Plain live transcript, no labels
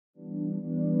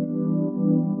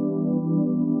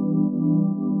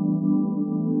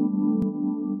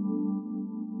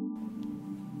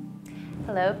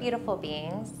Hello, beautiful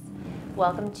beings.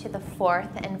 Welcome to the fourth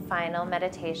and final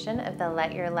meditation of the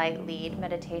Let Your Light Lead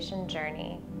meditation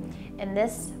journey. In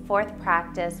this fourth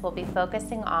practice, we'll be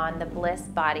focusing on the Bliss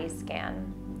body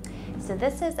scan. So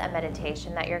this is a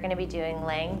meditation that you're going to be doing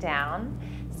laying down.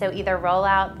 So either roll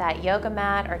out that yoga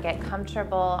mat or get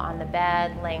comfortable on the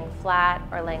bed, laying flat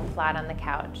or laying flat on the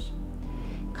couch.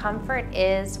 Comfort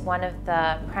is one of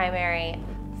the primary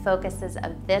focuses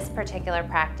of this particular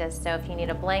practice. So if you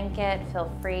need a blanket,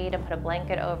 feel free to put a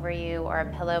blanket over you or a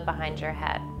pillow behind your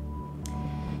head.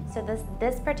 So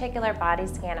this particular body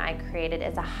scan I created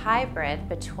is a hybrid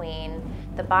between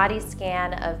the body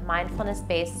scan of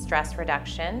mindfulness-based stress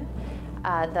reduction,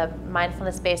 the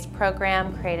mindfulness-based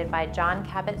program created by Jon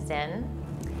Kabat-Zinn,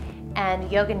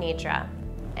 and Yoga Nidra.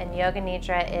 And Yoga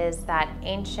Nidra is that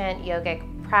ancient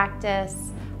yogic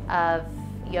practice of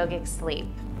yogic sleep.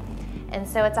 And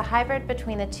so it's a hybrid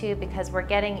between the two because we're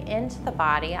getting into the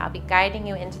body. I'll be guiding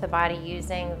you into the body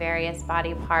using various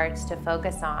body parts to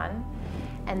focus on.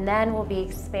 And then we'll be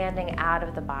expanding out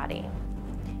of the body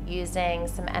using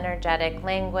some energetic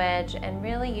language and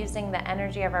really using the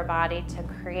energy of our body to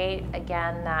create,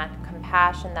 again, that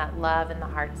compassion, that love in the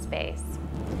heart space.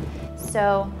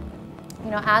 So,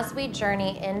 as we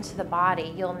journey into the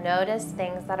body, you'll notice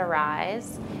things that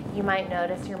arise. You might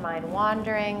notice your mind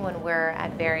wandering when we're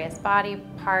at various body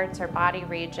parts or body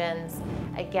regions.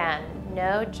 Again,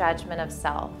 no judgment of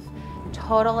self.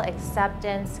 Total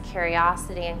acceptance,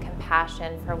 curiosity, and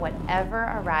compassion for whatever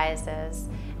arises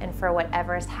and for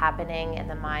whatever is happening in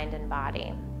the mind and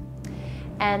body.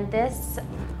 And this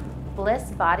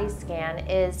Bliss body scan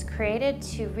is created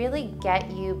to really get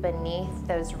you beneath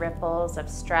those ripples of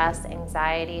stress,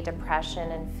 anxiety, depression,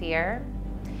 and fear,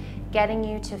 getting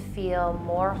you to feel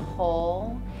more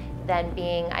whole than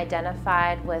being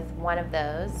identified with one of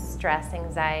those, stress,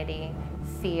 anxiety,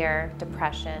 fear,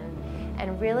 depression,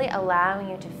 and really allowing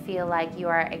you to feel like you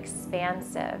are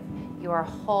expansive, you are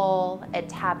whole. It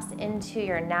taps into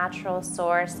your natural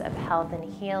source of health and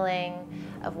healing,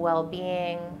 of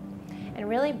well-being, and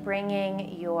really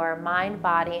bringing your mind,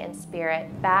 body, and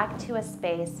spirit back to a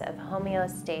space of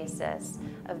homeostasis,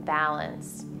 of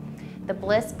balance. The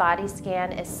Bliss body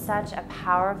scan is such a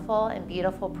powerful and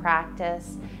beautiful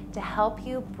practice to help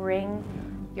you bring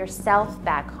yourself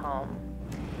back home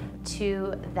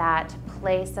to that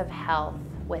place of health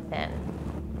within.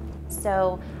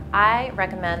 So I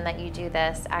recommend that you do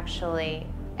this actually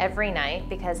every night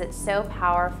because it's so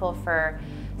powerful for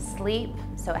sleep.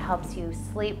 So it helps you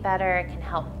sleep better, it can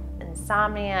help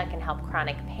insomnia, it can help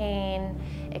chronic pain,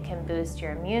 it can boost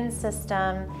your immune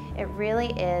system. It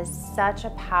really is such a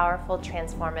powerful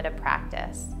transformative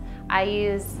practice. I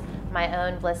use my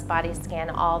own Bliss body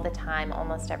scan all the time,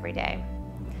 almost every day.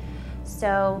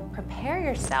 So prepare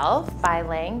yourself by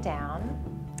laying down,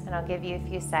 and I'll give you a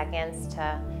few seconds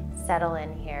to settle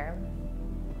in here.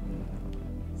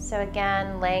 So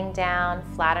again, laying down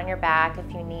flat on your back.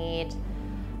 If you need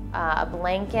a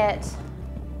blanket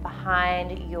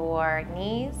behind your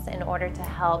knees in order to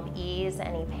help ease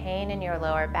any pain in your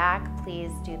lower back,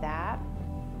 please do that.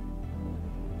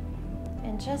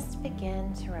 And just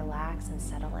begin to relax and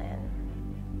settle in.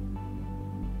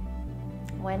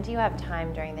 When do you have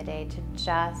time during the day to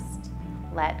just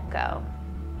let go?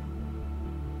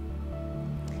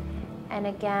 And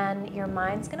again, your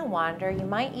mind's going to wander. You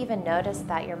might even notice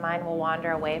that your mind will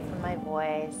wander away from my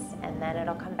voice and then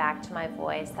it'll come back to my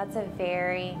voice. That's a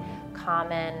very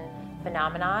common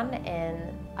phenomenon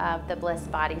in the Bliss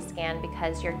body scan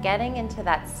because you're getting into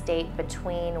that state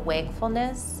between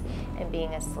wakefulness and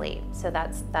being asleep. So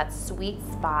that's that sweet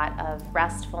spot of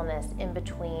restfulness in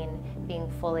between being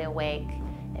fully awake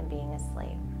and being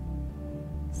asleep.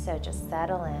 So just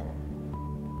settle in.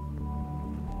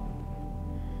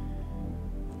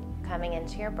 Coming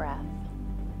into your breath.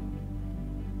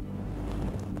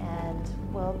 And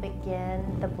we'll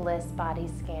begin the Bliss body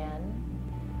scan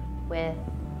with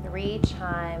 3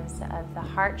 chimes of the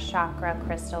heart chakra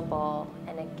crystal bowl,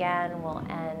 and again we'll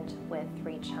end with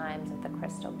 3 chimes of the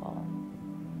crystal bowl.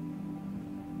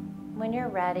 When you're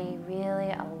ready,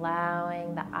 really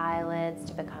allowing the eyelids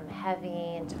to become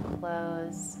heavy and to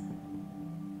close.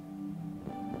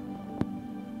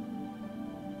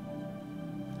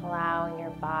 Allowing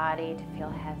your body to feel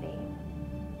heavy.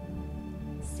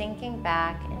 Sinking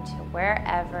back into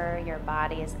wherever your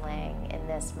body is laying in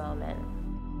this moment.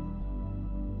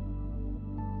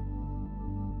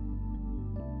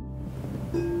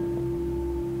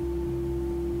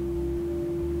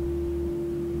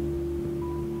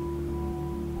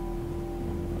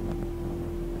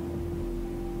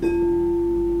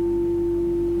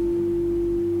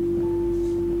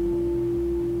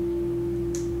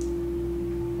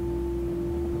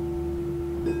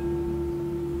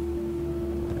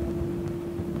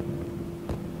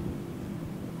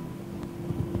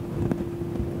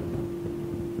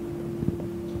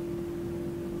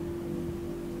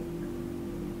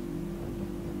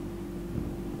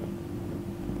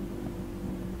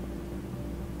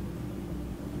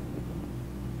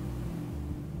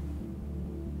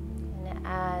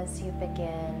 as you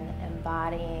begin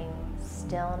embodying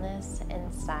stillness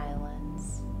and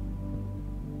silence,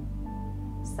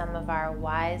 some of our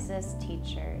wisest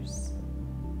teachers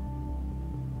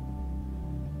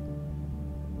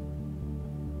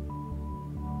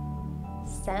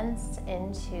sense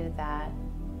into that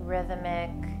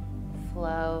rhythmic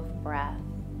flow of breath,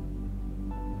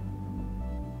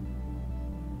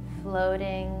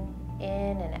 floating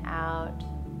in and out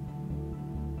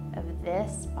of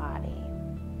this body,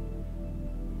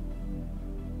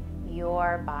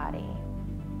 your body,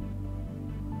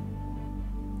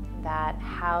 that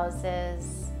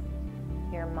houses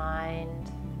your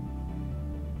mind,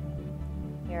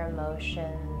 your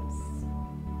emotions,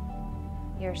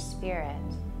 your spirit.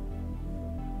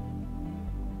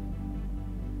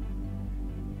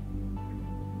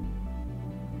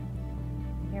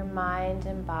 Your mind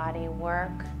and body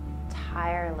work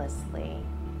tirelessly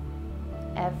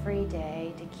every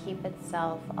day to keep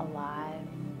itself alive,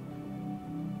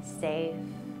 safe,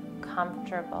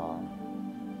 comfortable.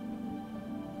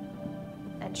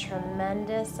 A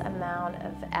tremendous amount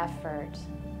of effort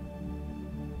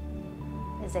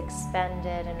is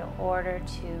expended in order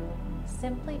to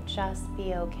simply just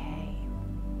be okay.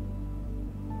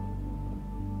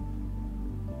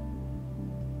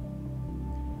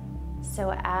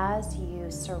 So as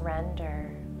you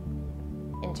surrender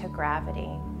into gravity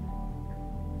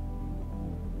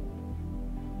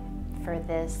for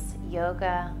this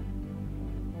yoga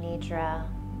nidra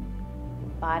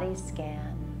body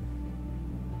scan,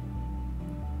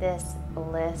 this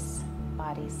bliss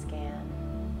body scan,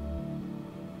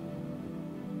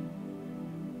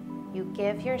 you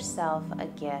give yourself a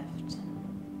gift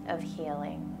of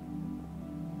healing.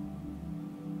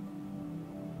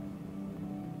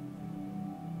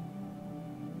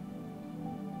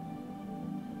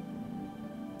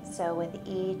 So with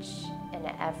each and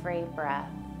every breath,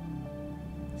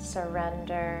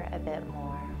 surrender a bit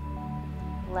more,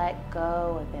 let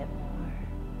go a bit more.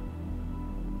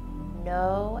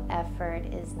 No effort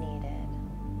is needed.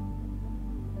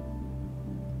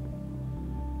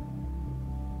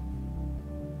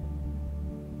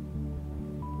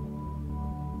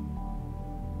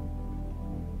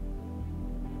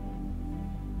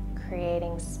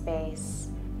 Creating space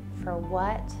for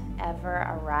whatever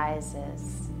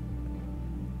arises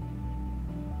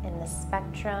in the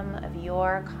spectrum of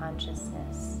your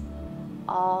consciousness.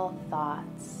 All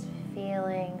thoughts,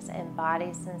 feelings, and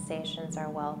body sensations are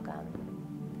welcome.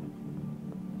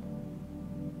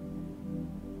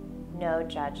 No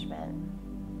judgment,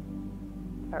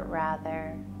 but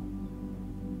rather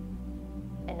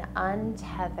an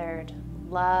untethered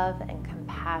love and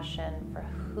compassion for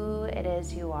who it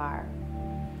is you are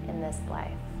in this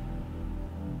life.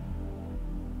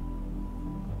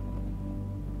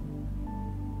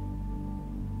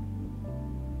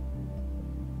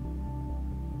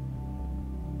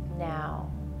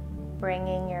 Now,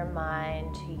 bringing your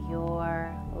mind to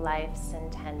your life's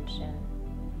intention,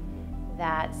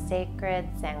 that sacred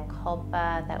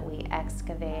sankalpa that we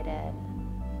excavated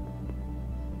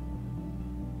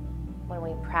when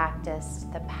we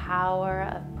practiced the power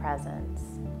of presence.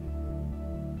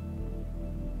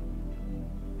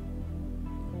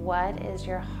 What is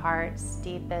your heart's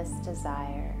deepest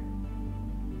desire?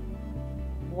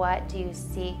 What do you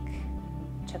seek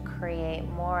to create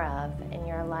more of in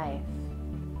your life?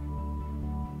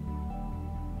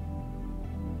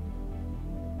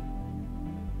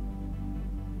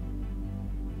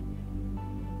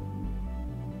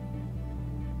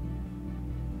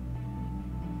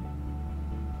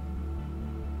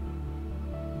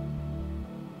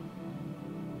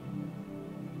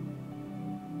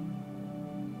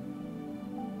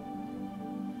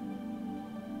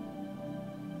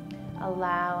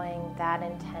 Allowing that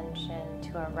intention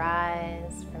to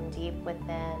arise from deep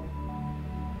within,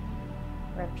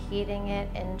 repeating it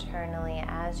internally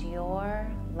as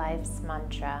your life's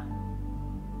mantra.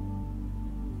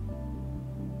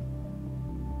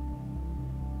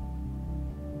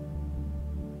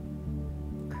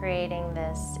 Creating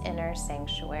this inner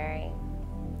sanctuary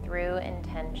through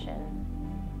intention.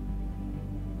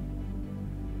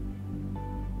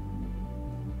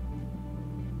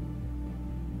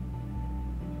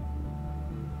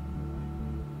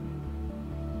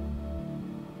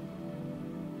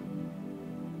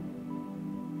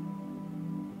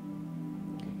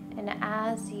 And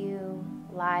as you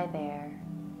lie there,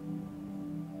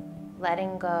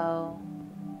 letting go,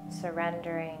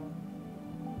 surrendering,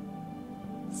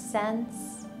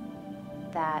 sense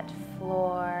that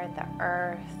floor, the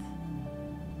earth,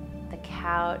 the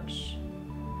couch,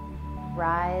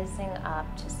 rising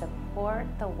up to support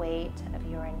the weight of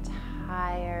your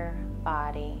entire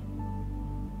body.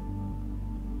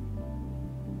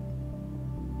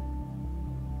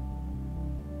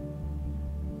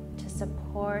 To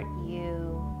support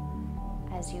you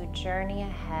as you journey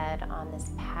ahead on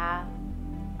this path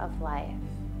of life.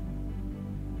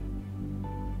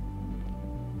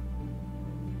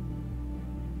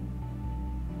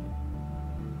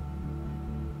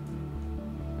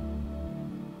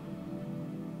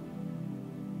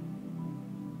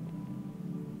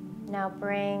 Now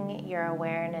bring your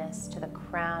awareness to the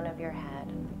crown of your head,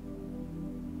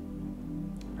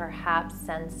 perhaps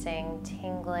sensing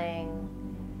tingling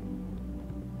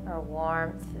or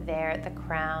warmth there at the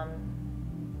crown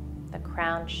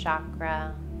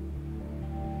chakra,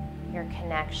 your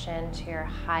connection to your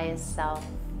highest self,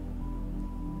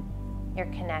 your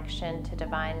connection to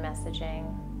divine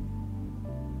messaging.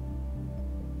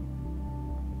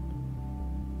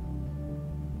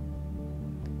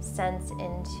 Sense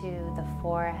into the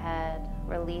forehead,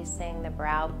 releasing the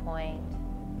brow point.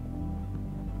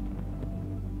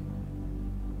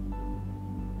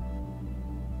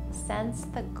 Sense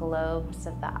the globes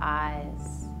of the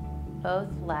eyes, both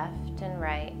left and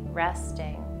right,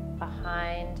 resting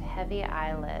behind heavy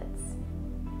eyelids.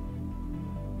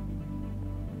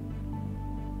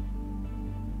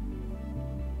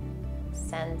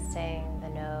 Sensing the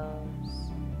nose,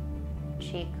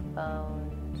 cheekbones,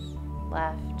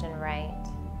 left and right.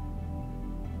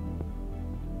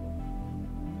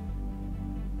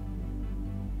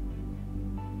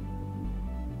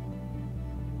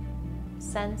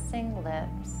 Sensing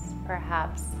lips,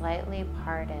 perhaps slightly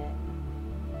parted,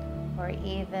 or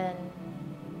even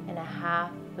in a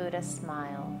half Buddha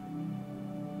smile.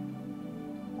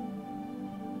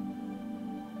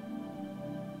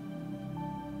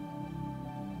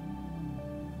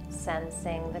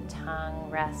 Sensing the tongue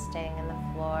resting in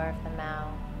the floor of the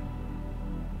mouth.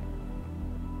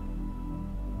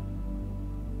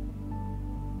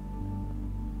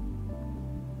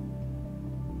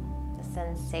 The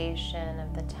sensation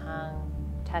of the tongue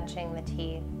touching the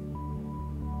teeth.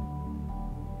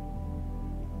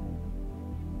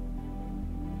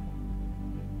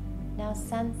 Now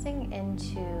sensing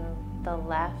into the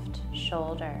left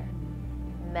shoulder,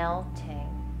 melting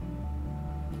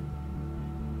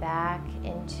back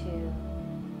into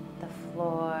the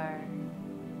floor,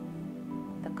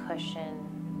 the cushion,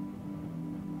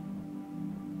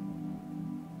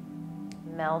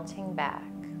 melting back.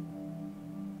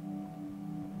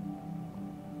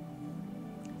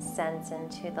 Sense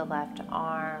into the left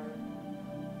arm,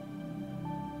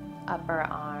 upper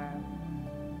arm,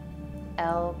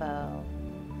 elbow,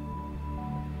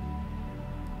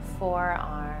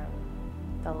 forearm,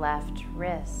 the left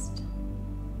wrist.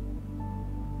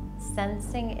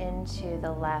 Sensing into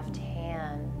the left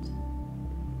hand,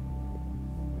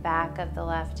 back of the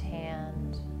left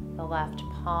hand, the left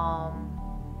palm,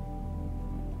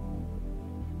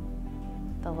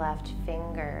 the left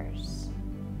fingers.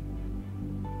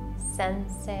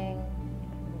 Sensing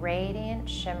radiant,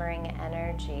 shimmering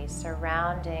energy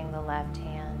surrounding the left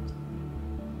hand,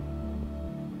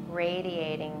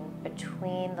 radiating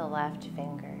between the left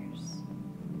fingers.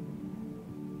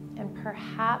 And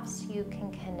perhaps you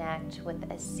can connect with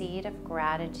a seed of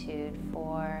gratitude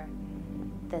for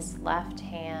this left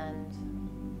hand,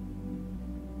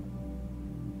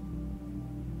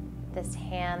 this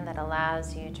hand that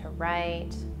allows you to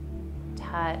write,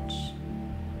 touch,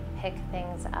 pick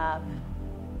things up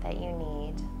that you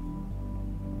need.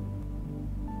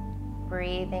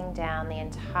 Breathing down the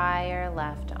entire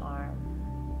left arm.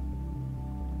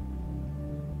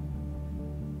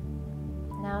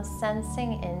 Now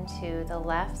sensing into the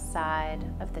left side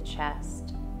of the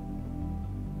chest,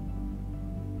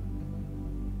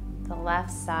 the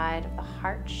left side of the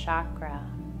heart chakra,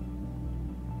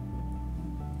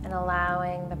 and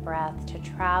allowing the breath to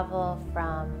travel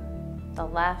from the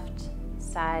left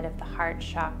side of the heart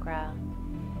chakra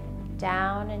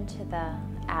down into the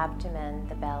abdomen,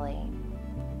 the belly.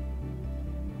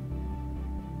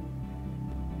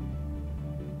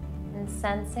 And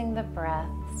sensing the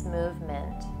breath's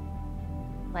movement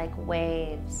like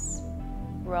waves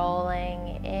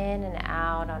rolling in and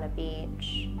out on a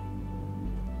beach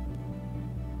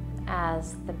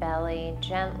as the belly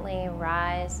gently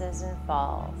rises and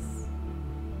falls.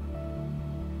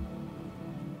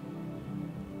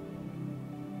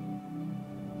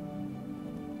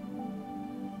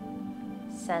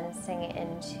 Sensing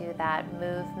into that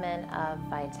movement of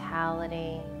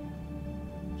vitality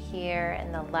here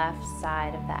in the left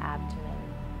side of the abdomen.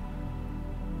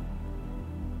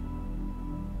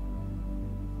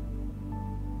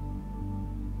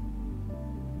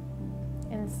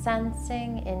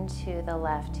 sensing into the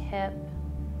left hip,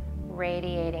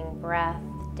 radiating breath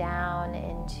down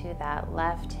into that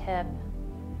left hip,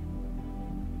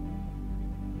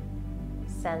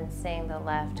 sensing the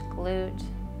left glute,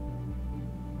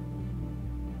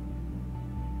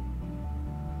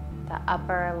 the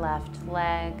upper left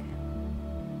leg,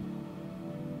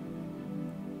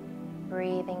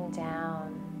 breathing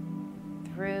down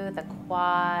through the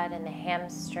quad and the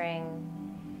hamstring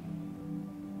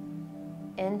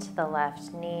into the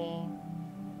left knee,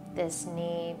 this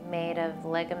knee made of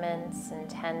ligaments and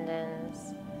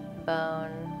tendons,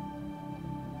 bone,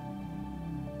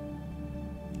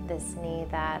 this knee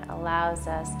that allows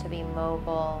us to be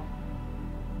mobile,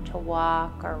 to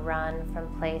walk or run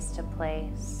from place to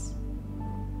place.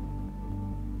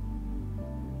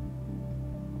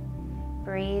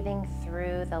 Breathing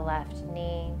through the left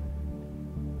knee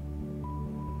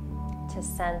to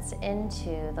sense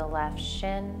into the left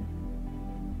shin,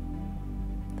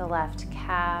 the left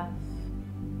calf,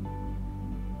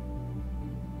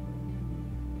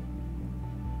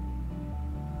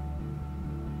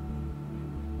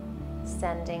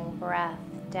 sending breath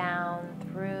down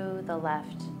through the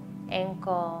left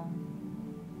ankle,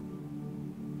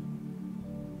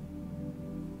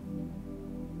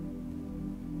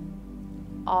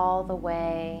 all the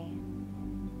way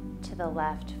to the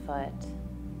left foot,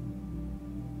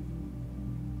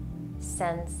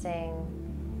 sensing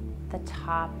the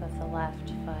top of the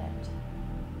left foot,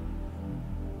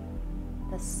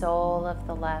 the sole of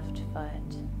the left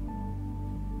foot,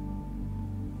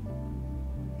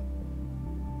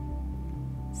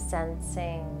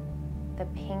 sensing the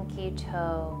pinky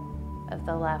toe of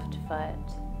the left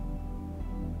foot,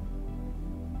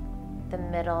 the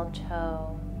middle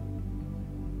toe,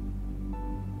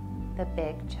 the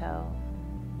big toe.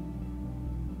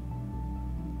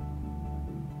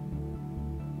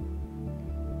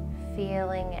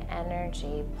 Feeling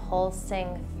energy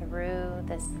pulsing through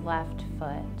this left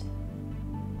foot,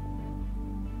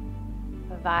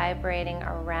 vibrating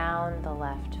around the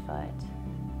left foot.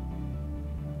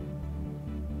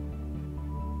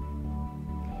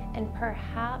 And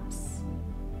perhaps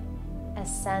a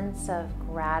sense of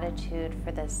gratitude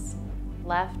for this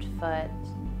left foot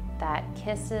that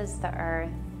kisses the earth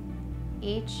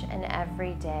each and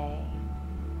every day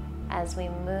as we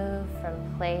move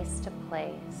from place to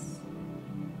place.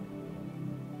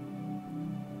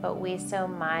 But we so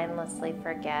mindlessly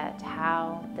forget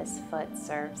how this foot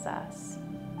serves us.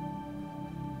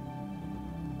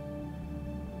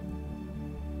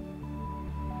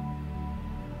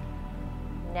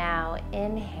 Now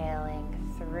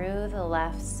inhaling through the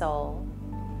left sole,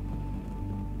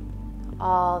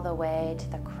 all the way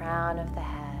to the crown of the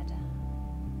head,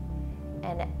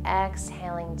 and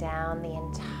exhaling down the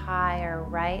entire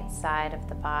right side of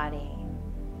the body.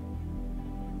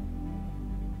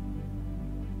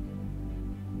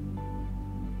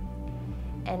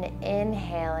 And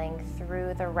inhaling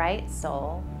through the right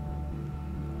sole,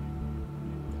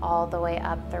 all the way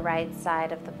up the right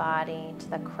side of the body to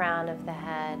the crown of the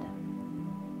head,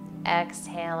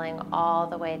 exhaling all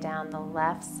the way down the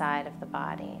left side of the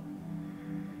body.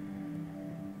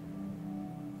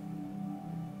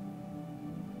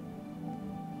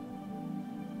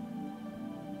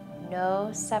 No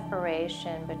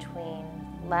separation between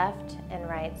left and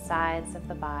right sides of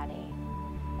the body.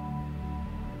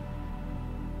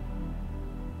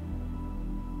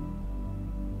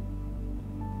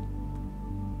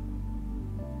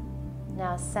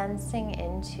 Now sensing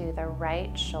into the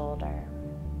right shoulder,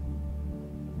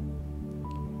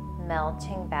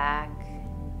 melting back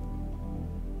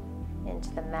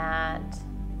into the mat,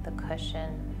 the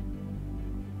cushion,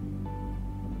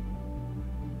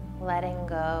 letting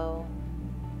go,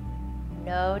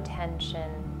 no tension,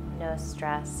 no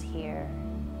stress here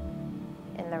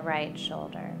in the right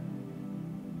shoulder.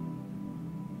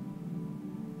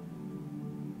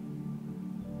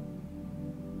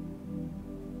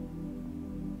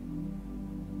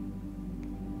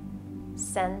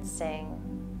 Sensing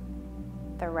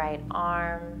the right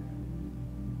arm,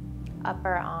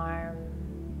 upper arm,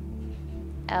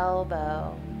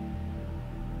 elbow,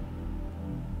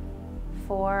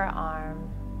 forearm,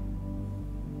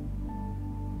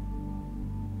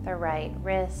 the right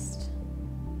wrist,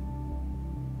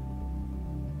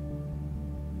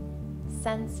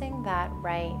 sensing that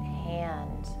right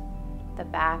hand, the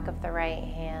back of the right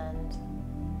hand,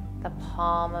 the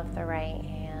palm of the right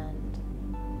hand,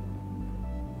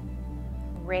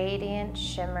 radiant,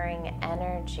 shimmering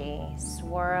energy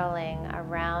swirling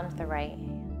around the right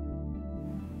hand,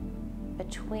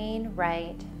 between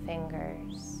right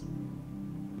fingers.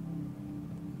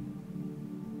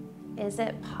 is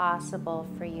it possible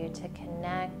for you to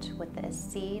connect with the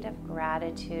seed of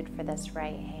gratitude for this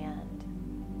right hand,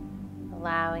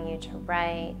 allowing you to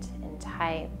write and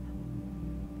type,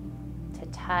 to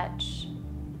touch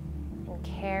and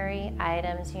carry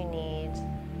items you need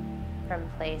from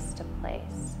place to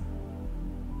place.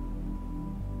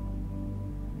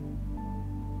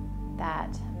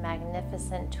 That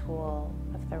magnificent tool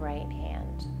of the right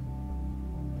hand.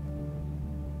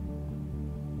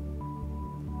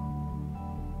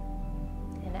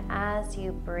 And as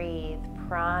you breathe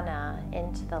prana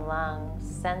into the lungs,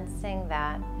 sensing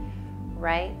that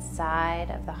right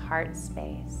side of the heart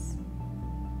space,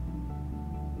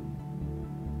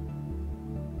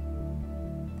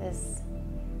 this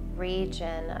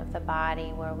region of the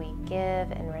body where we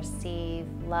give and receive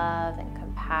love and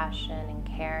compassion and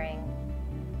caring.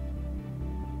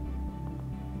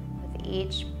 With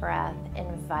each breath,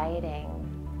 inviting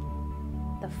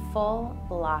the full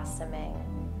blossoming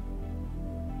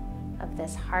of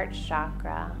this heart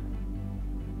chakra,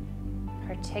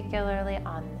 particularly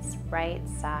on this right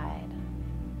side.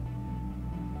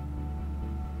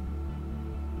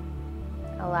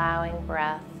 Allowing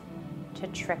breath to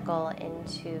trickle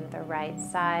into the right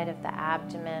side of the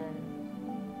abdomen.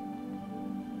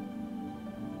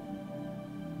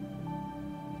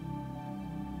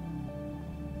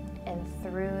 And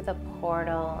through the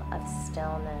portal of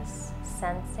stillness,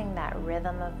 sensing that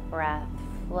rhythm of breath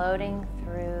floating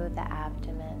through the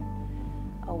abdomen,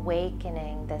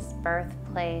 awakening this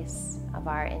birthplace of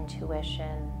our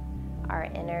intuition, our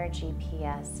inner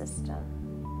GPS system.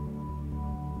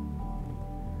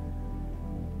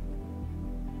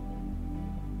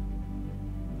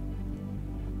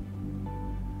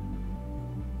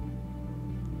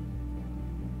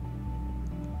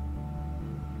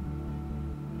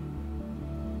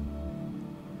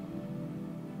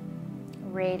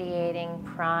 Radiating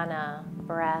prana,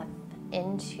 breath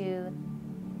into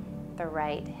the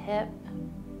right hip,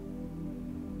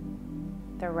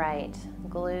 the right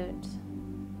glute,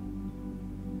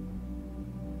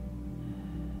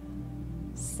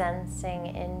 sensing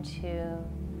into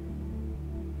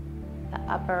the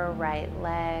upper right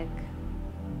leg,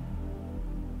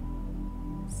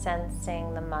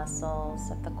 sensing the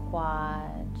muscles of the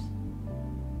quad,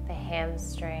 the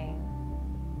hamstring.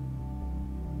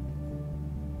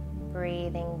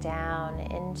 Breathing down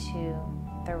into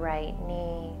the right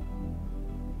knee,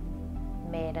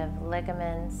 made of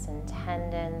ligaments and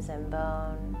tendons and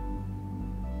bone.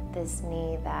 This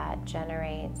knee that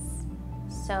generates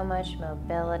so much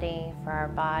mobility for our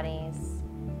bodies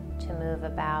to move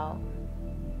about.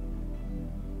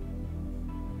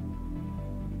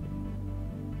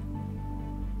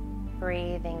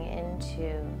 Breathing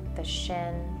into the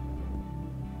shin,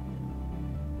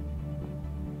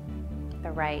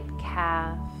 the right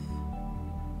calf,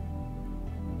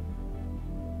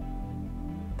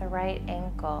 the right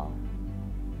ankle,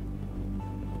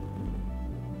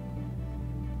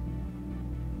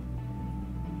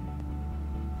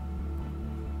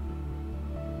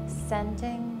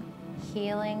 sending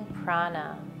healing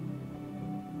prana,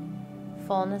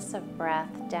 fullness of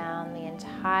breath down the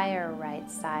entire right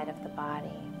side of the body,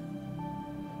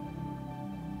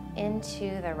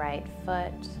 into the right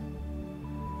foot,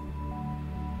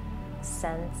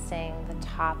 sensing the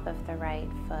top of the right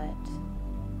foot,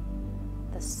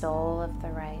 the sole of the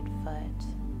right foot,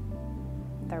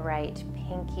 the right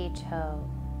pinky toe,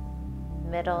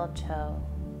 middle toe,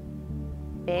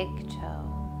 big toe.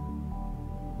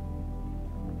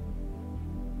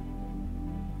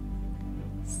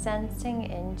 Sensing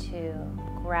into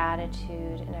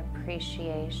gratitude and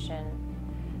appreciation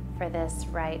for this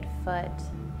right foot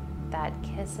that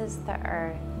kisses the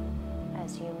earth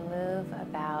as you move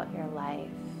about your life.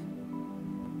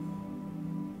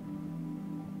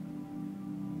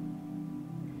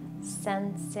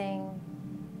 Sensing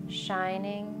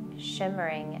shining,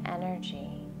 shimmering energy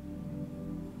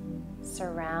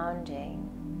surrounding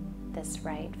this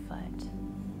right foot.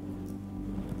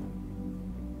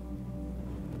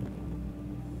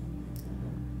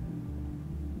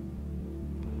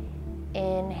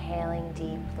 Inhaling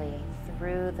deeply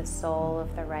through the sole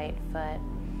of the right foot,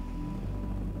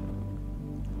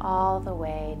 all the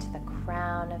way to the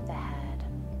crown of the head.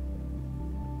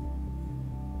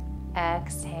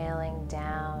 Exhaling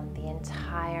down the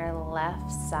entire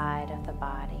left side of the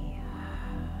body,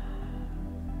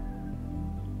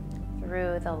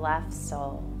 through the left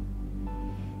sole,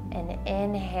 and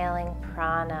inhaling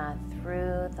prana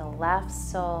through the left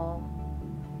sole,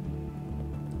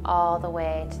 all the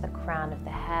way to the crown of the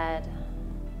head,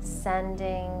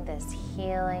 sending this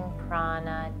healing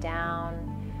prana down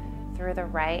through the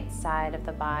right side of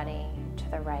the body to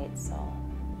the right sole.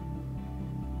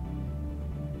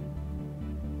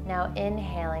 Now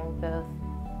inhaling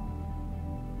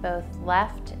both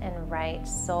left and right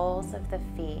soles of the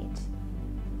feet,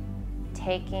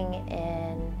 taking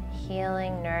in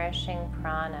healing, nourishing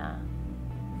prana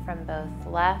from both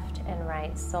left and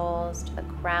right soles to the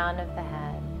crown of the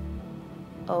head,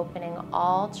 opening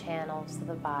all channels of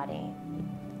the body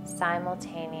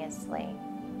simultaneously.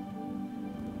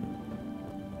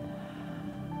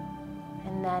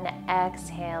 And then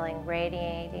exhaling,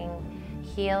 radiating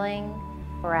healing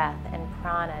breath and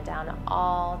prana down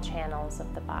all channels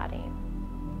of the body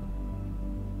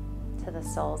to the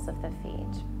soles of the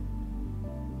feet.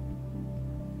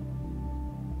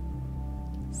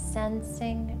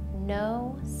 Sensing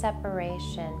no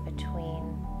separation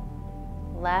between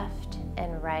left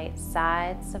and right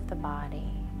sides of the body.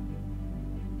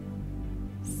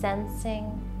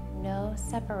 Sensing no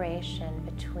separation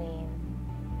between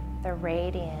the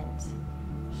radiant,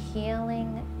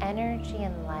 healing energy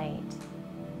and light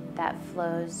that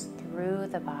flows through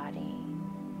the body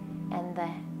and the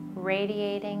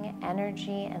radiating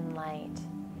energy and light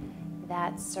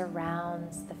that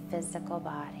surrounds the physical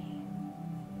body.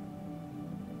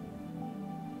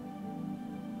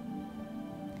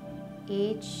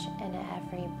 Each and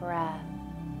every breath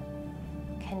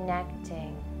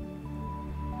connecting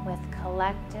with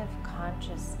collective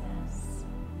consciousness.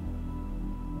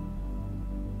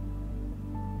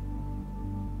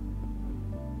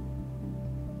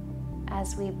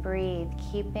 As we breathe,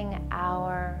 keeping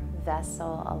our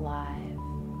vessel alive,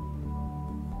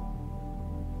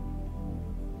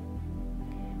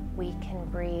 we can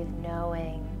breathe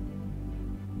knowing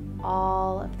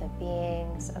all of the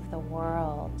beings of the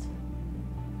world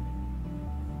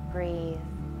breathe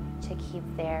to keep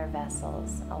their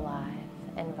vessels alive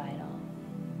and vital.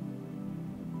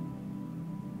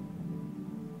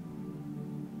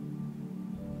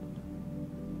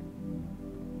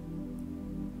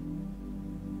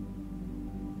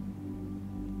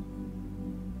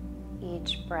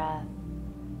 Each breath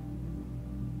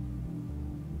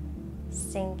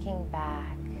sinking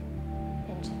back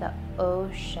into the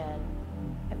ocean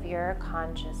of your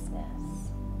consciousness.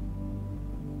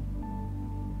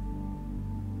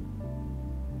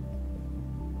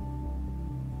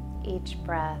 Each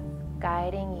breath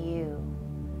guiding you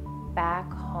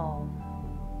back home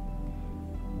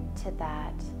to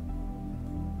that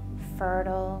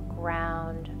fertile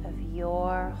ground of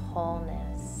your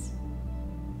wholeness,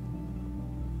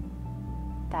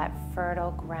 that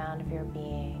fertile ground of your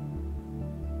being,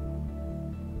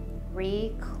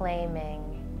 reclaiming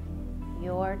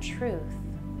your truth,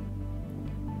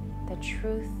 the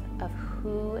truth of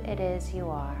who it is you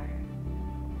are,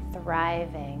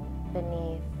 thriving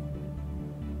beneath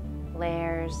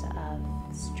layers of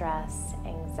stress,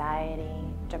 anxiety,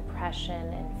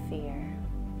 depression, and fear.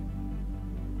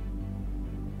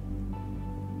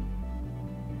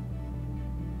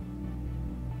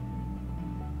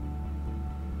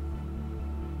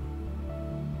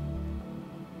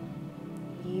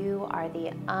 You are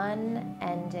the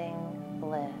unending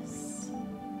bliss,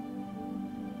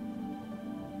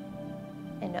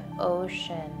 an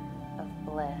ocean of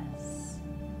bliss.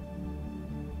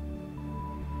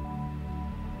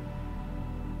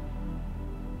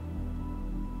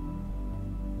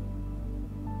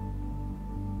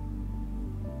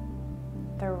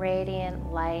 The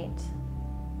radiant light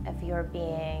of your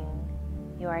being,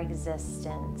 your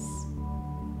existence,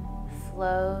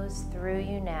 flows through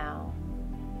you now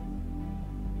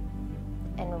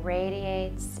and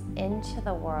radiates into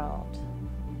the world.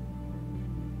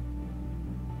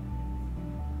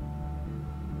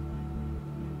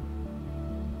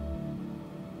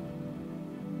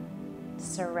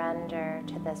 Surrender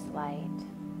to this light.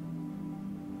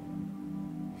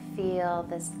 Feel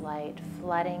this light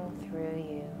flooding through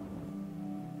you,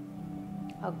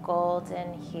 a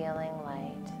golden healing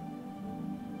light.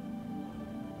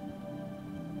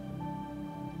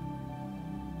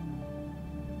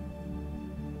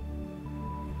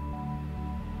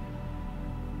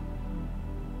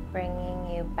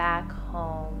 Bringing you back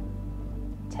home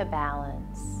to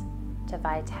balance, to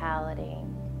vitality,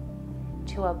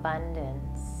 to abundance.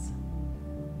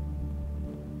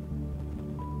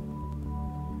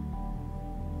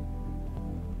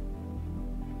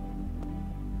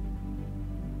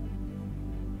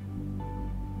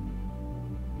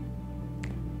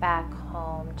 Back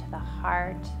home to the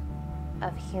heart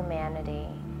of humanity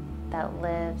that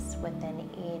lives within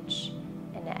each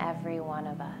and every one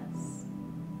of us.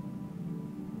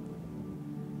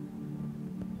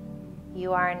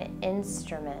 You are an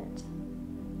instrument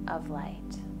of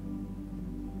light.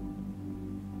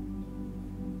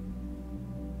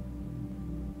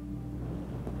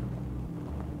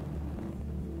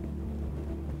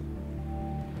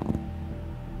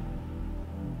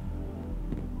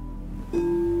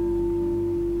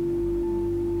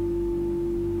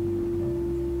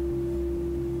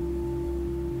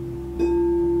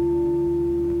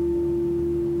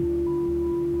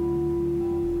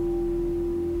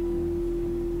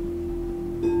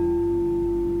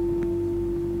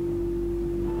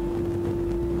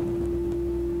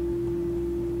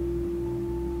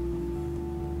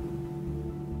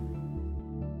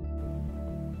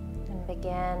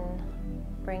 begin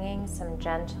bringing some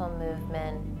gentle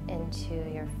movement into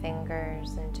your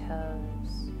fingers and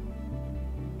toes,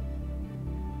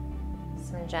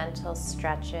 some gentle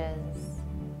stretches.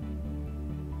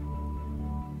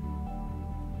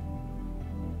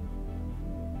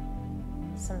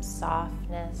 Some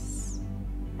softness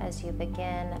as you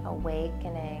begin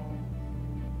awakening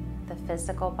the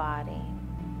physical body.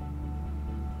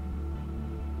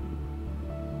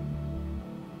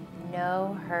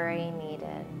 No hurry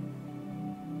needed.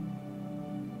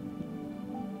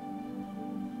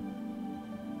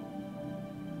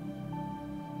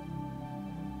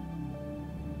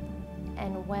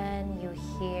 And when you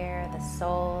hear the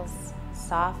soul's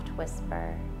soft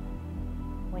whisper,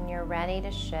 when you're ready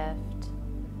to shift,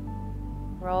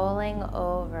 rolling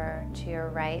over to your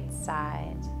right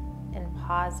side and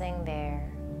pausing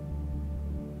there.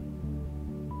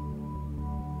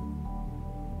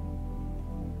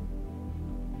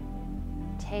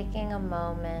 Taking a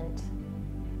moment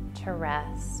to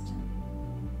rest.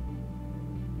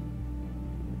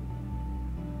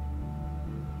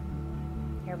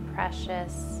 Your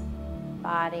precious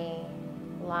body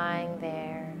lying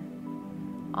there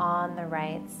on the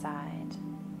right side.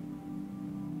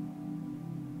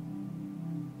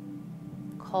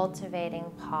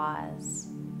 Cultivating pause.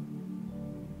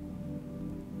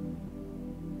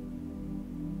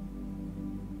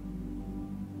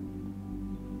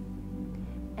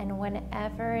 And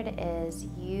whenever it is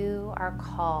you are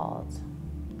called,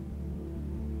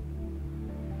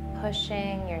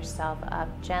 pushing yourself up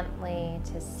gently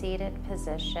to seated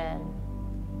position,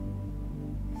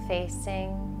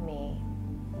 facing me.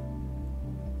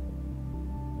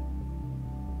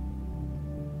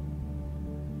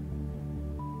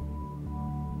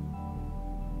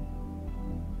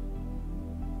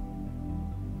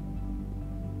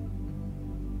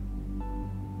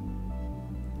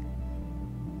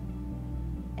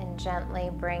 Gently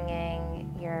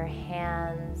bringing your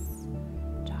hands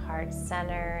to heart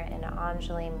center in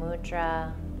Anjali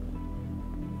Mudra,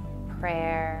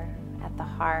 prayer at the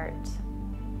heart,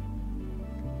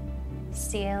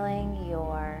 sealing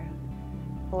your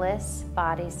Bliss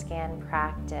body scan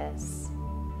practice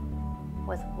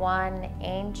with one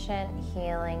ancient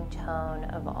healing tone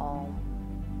of Om.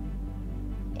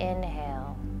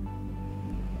 Inhale.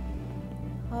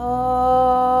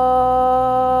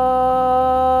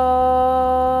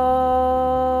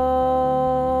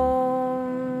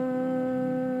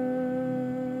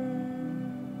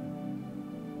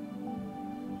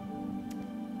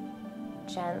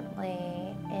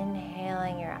 Gently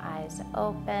inhaling, your eyes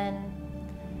open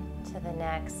to the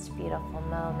next beautiful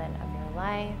moment of your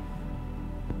life.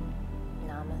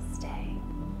 Namaste.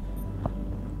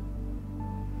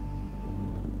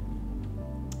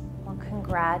 Well,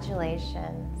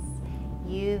 congratulations.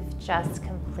 You've just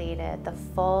completed the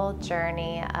full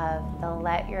journey of the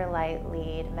Let Your Light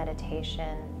Lead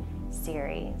meditation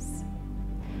series.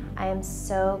 I am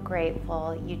so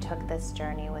grateful you took this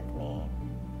journey with me.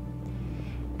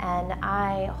 And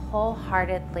I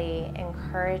wholeheartedly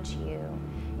encourage you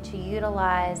to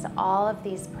utilize all of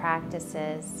these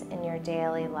practices in your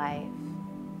daily life.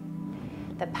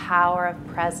 The power of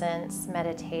presence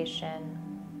meditation,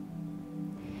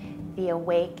 the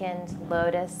awakened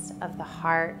lotus of the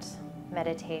heart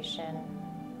meditation,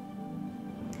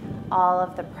 all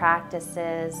of the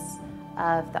practices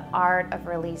of the art of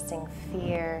releasing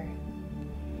fear,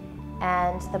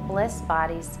 and the Bliss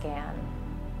body scan.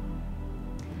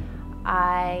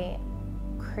 I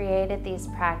created these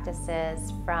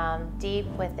practices from deep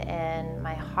within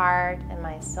my heart and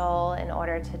my soul in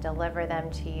order to deliver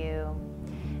them to you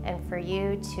and for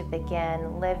you to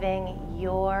begin living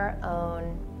your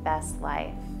own best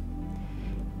life,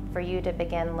 for you to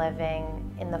begin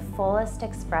living in the fullest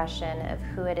expression of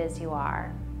who it is you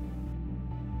are.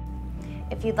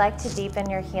 If you'd like to deepen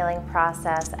your healing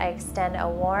process, I extend a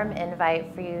warm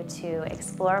invite for you to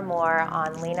explore more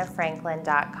on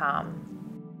lenafranklin.com.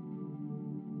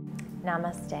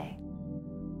 Namaste.